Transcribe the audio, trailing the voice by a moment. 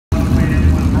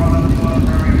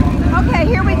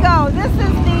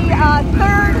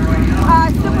third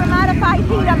Supermodified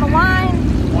Heat on the line.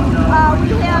 We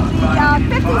have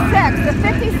the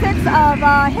 56 of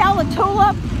Hail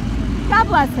Tulip. God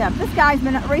bless him. This guy's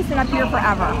been racing up here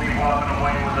forever.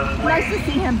 Nice to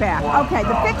see him back. Okay,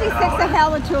 the 56 of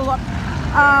Hail Tulip.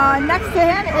 Next to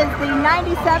him is the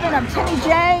 97 of Timmy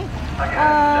J.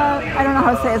 I don't know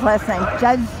how to say his last name.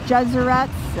 Jezeretz.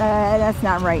 That's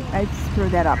not right. I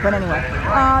screwed that up. But anyway,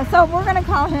 so we're going to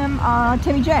call him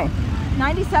Timmy J.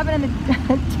 97 and the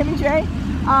Timmy J.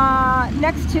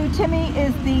 Next to Timmy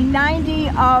is the 90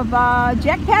 of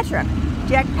Jack Patrick.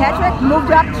 Jack Patrick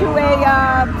moved up to a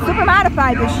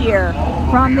Supermodified this year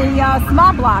from the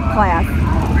small block class.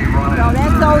 So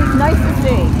that's always nice to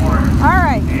see. All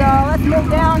right, so let's move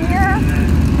down here.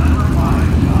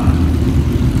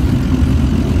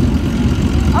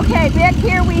 Okay, back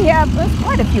here we have, there's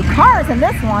quite a few cars in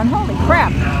this one. Holy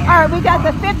crap. All right, we got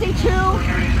the 52 of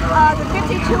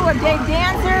Dave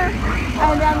Danzer,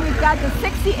 and then we've got the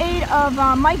 68 of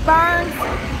Mike Barnes,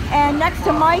 and next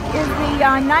to Mike is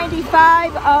the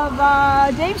 95 of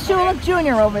Dave Schulich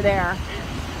Jr. over there.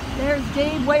 There's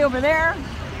Dave way over there.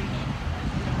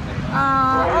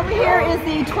 Over here is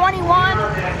the 21,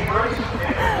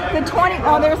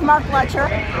 oh, there's Mark Fletcher.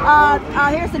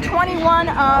 Here's the 21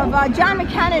 of John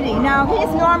McKennedy. Now, he's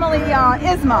normally an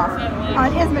ISMA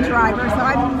driver, so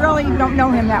I really don't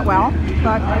know him that well,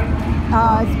 but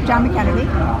it's John McKennedy.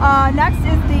 Next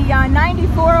is the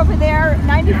 94 over there,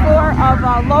 94 of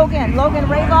Logan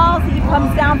Rayballs. He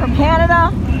comes down from Canada.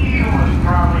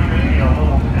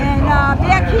 And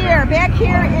back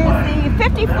here is the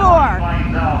 54.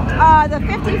 The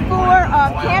 54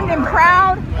 of Camden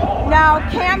Proud. Now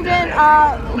Camden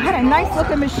had a nice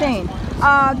looking machine.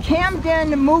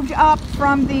 Camden moved up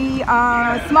from the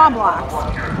small blocks.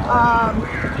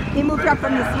 He moved up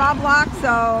from the small blocks,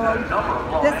 so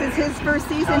this is his first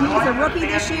season. He's a rookie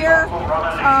this year.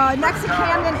 Next to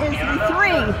Camden is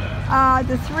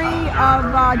the three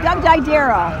of Doug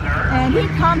Didero, and he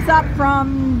comes up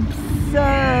from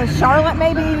Charlotte,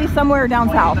 maybe somewhere down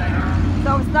south.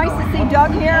 So it's nice to see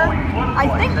Doug here. I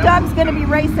think Doug's going to be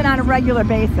racing on a regular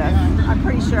basis. I'm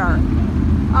pretty sure.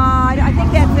 I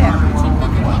think that's it.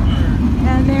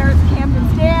 And there's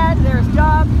Camden's dad. There's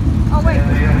Doug. Oh wait.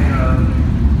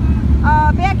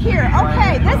 Back here.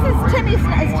 Okay, this is Timmy.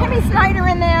 Is Timmy Snyder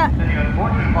in that?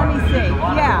 Let me see.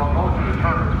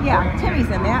 Yeah, Timmy's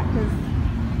in that.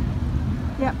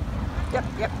 Yep.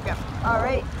 All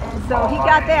right, and so he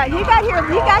got that. He got here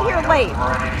late.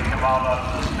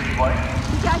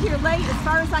 He got here late. As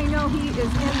far as I know, he is in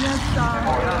this.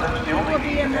 He will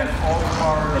be in this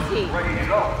heat. There you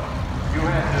go.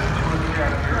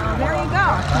 There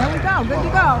we go. Good to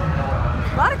go.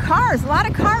 A lot of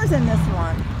cars in this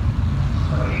one.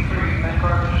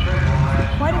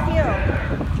 Quite a few.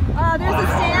 There's the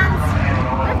stands.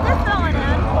 They're filling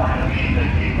in.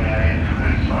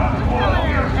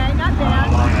 Okay, not bad.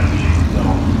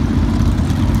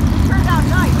 It turned out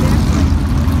nice, actually.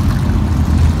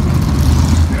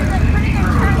 It's a pretty good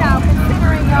turnout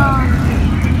considering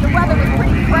the weather was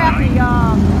pretty crappy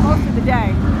most of the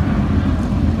day.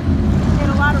 We had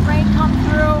a lot of rain come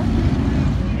through,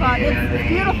 but it's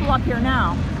beautiful up here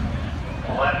now.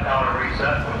 Left counter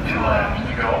reset with 2 laps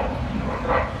to go.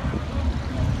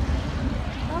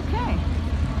 Okay.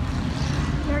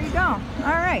 There you go.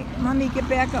 All right, let me get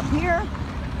back up here.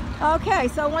 Okay,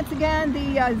 so once again,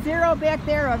 the 0 back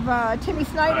there of Timmy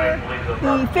Snyder,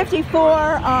 the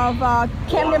 54 of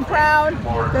Camden Proud,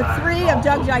 the 3 of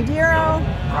Doug Didero,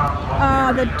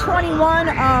 the 21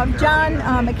 of John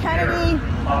McKennedy,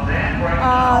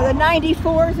 the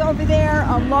 94s over there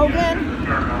of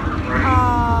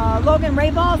Logan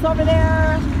Rayballs over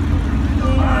there,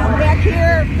 and back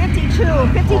here, 52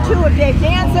 of Dave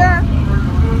Danzer,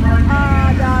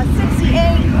 the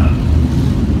 68.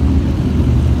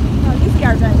 These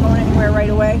cars aren't going anywhere right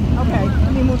away. Okay,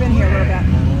 let me move in here a little bit.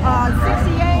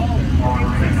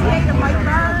 68 of Mike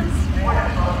Barnes,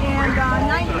 and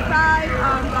 95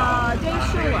 of Dave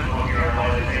Schulich.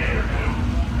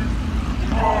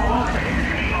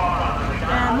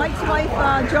 And Mike's wife,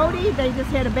 Jody, they just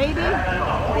had a baby,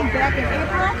 I think back in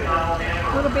April.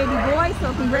 Little baby boy,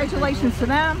 so congratulations to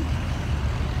them.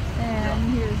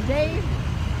 And here's Dave.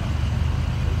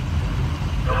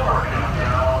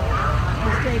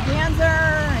 There's Dave Danzer,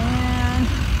 and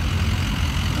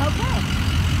okay.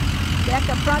 Back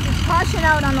up front, there's caution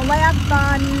out on the lap.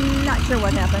 Not sure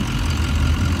what happened.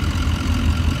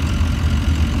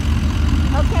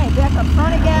 Okay, back up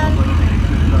front again.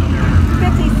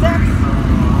 56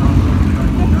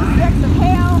 of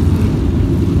Hale.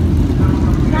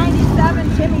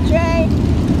 97, Timmy J.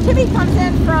 Timmy comes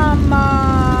in from,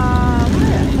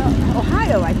 where is it?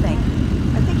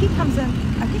 comes in,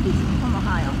 I think he's from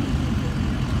Ohio.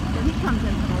 So he comes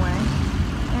in from away.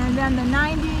 And then the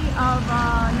 90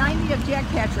 of Jack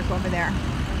Patrick over there.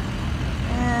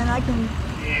 And I can...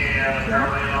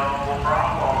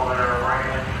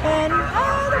 And,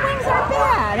 the wings aren't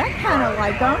bad. I kind of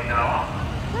like them.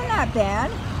 They're not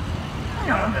bad.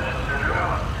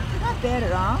 Not bad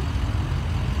at all.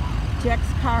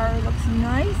 Jack's car looks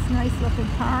nice. Nice looking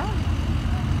car.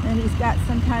 And he's got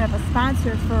some kind of a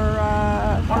sponsor for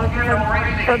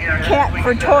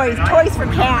toys for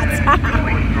cats.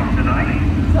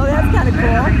 So that's kind of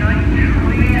cool.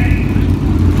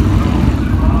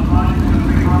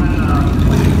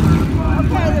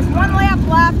 Okay, there's one lap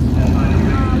left.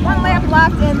 One lap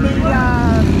left in the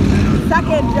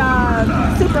second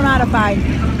Supermodified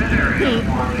Heat.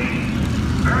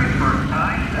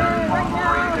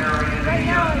 Right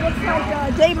now it looks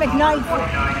like Dave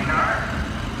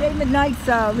McKnight's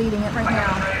leading it right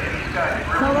now.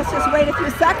 So let's just wait a few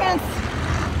seconds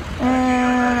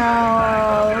and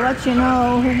I'll let you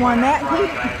know who won that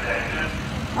heat.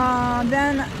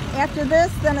 Then after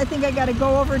this, then I think I got to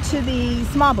go over to the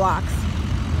small blocks.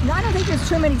 No, I don't think there's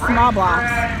too many small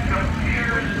blocks.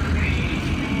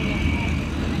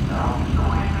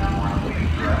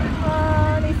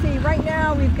 Let me see. Right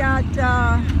now we've got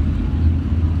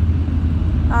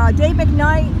Dave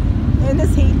McKnight in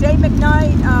this heat. Dave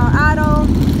McKnight, Otto,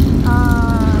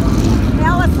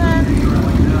 Allison.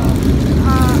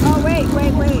 Oh wait.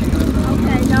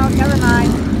 Okay, no, never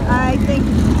mind. I think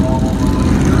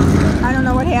I don't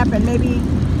know what happened. Maybe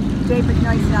Dave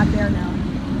McKnight's not there now.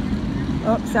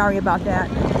 Oh, sorry about that.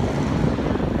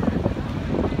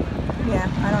 Yeah,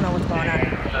 I don't know what's going on.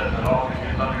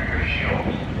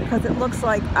 Because it looks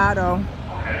like Otto.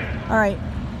 All right.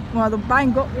 Well, they're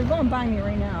going by me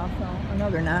right now, so oh,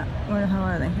 no, they're not. Where the hell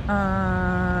are they?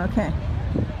 Okay.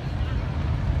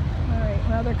 All right.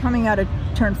 Well, they're coming out of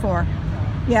turn 4.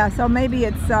 Yeah, so maybe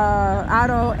it's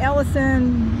Otto,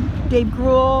 Ellison, Dave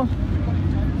Gruhl,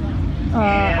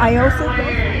 Iosa.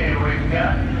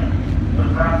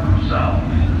 All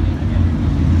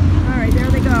right, there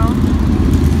they go.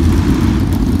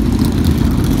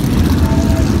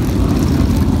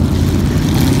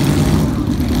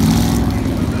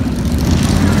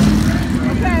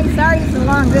 Okay, sorry it's a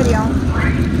long video.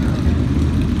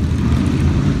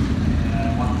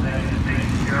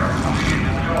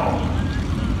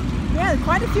 Yeah,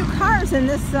 quite a few cars in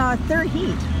this third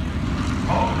heat.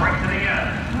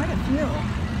 Quite a few.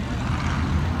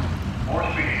 More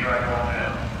speedy dry going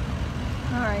in.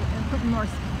 All right, and putting more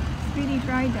speedy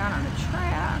dry down on the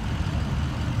track.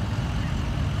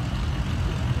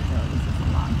 So this is a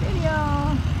long video. I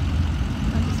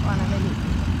just want to maybe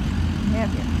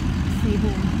have you see who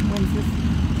wins this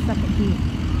second heat.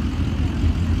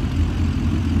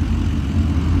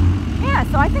 Yeah,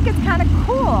 so I think it's kind of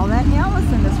cool that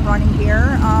Allison is running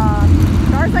here. As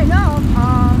far as I know,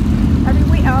 every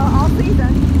week, all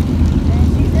season.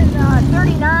 And she's in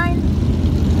 39.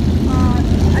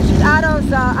 She's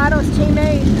Otto's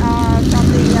teammate from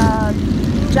the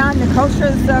John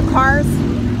Nicostra's cars,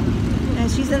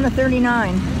 and she's in the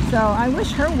 39. So I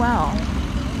wish her well.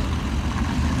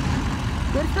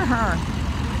 Good for her.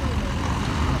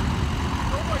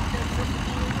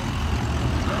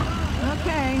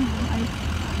 Okay.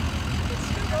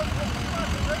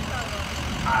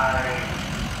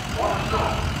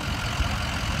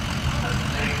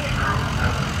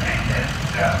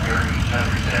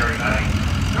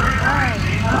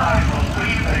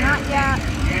 Not yet.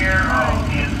 Year of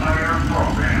the entire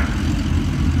program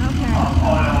Okay. of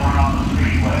Oswego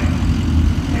Speedway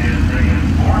is they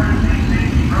have ordered the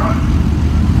safety truck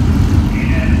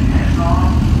and heads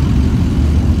off.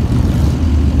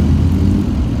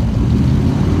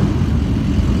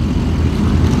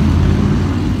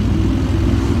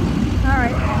 All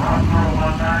right. Run through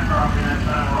one time, dropping that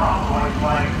time around, going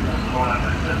like this is what I'm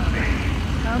anticipating.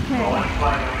 Okay.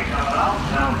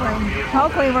 Hopefully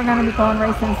Hopefully we're going to be going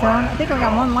racing soon. I think we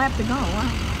got 1 lap to go.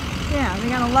 Wow. Yeah, we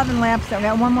got 11 laps, so we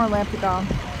got 1 more lap to go.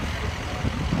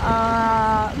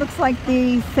 Looks like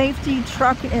the safety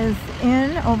truck is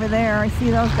in over there. I see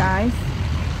those guys.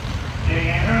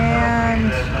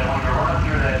 And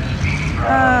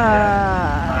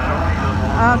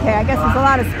okay, I guess there's a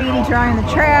lot of speedy dry on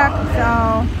the track.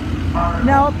 So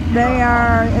nope, they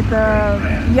are at the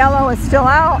yellow is still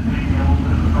out.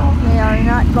 They are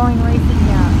not going racing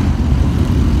yet.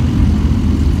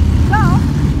 So,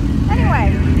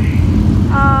 anyway,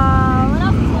 what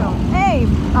else is new? Hey,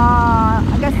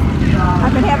 I guess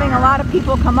I've been having a lot of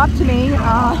people come up to me.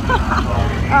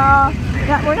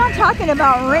 We're not talking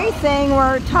about racing,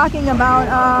 we're talking about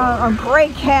a gray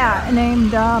cat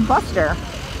named Buster.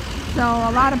 So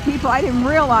a lot of people, I didn't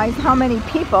realize how many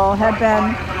people had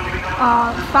been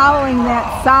following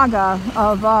that saga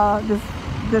of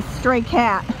this stray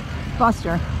cat,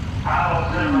 Buster.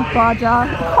 But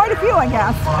quite a few, I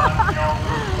guess.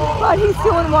 But he's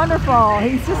doing wonderful.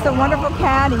 He's just a wonderful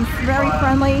cat. He's very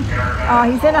friendly.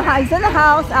 He's in the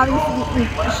house. Obviously,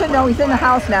 you should know he's in the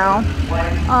house now.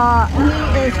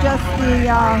 He is just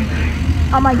the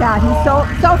oh my God, he's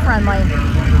so friendly.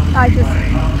 I just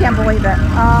can't believe it.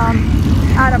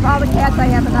 Out of all the cats I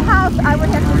have in the house, I would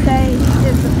have to say he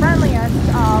is the friendliest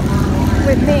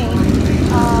with me.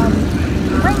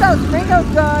 Ringo's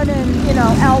good, and you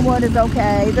know, Elwood is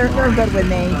okay. They're good with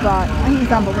me, but he's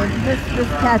unbelievable. This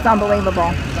cat's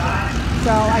unbelievable.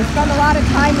 So I spend a lot of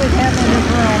time with him in his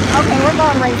room. Okay, we're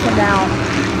going racing now.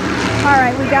 All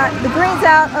right, we got the green's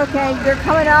out. Okay, they're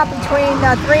coming up between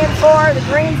 3 and 4. The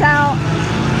green's out,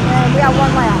 and we got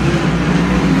one lap.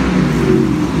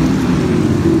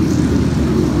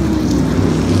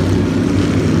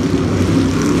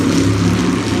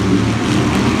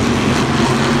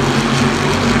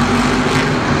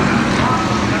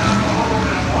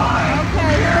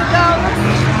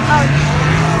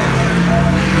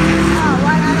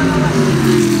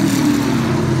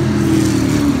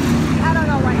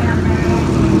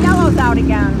 Out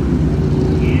again.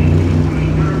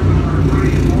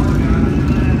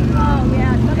 Oh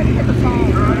yeah, somebody hit the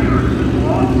phone.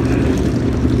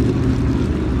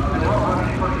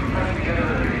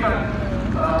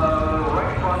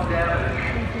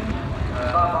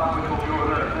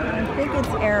 I think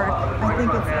it's Eric. I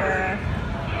think it's Eric.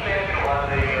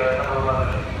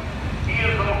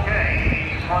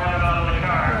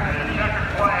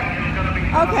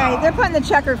 Okay, they're putting the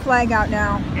checkered flag out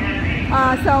now.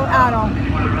 So Otto.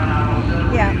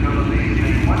 Yeah.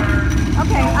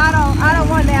 Okay, Otto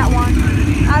won that one.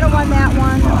 Otto won that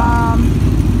one.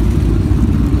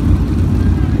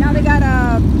 Now they're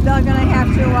gonna have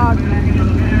to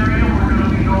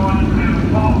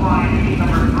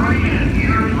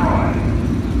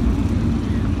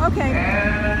okay.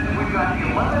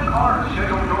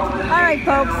 Alright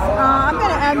folks, I'm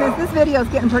gonna end this. This video is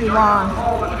getting pretty long.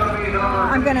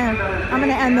 I'm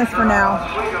gonna end this for now.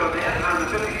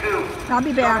 I'll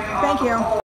be back. Thank you.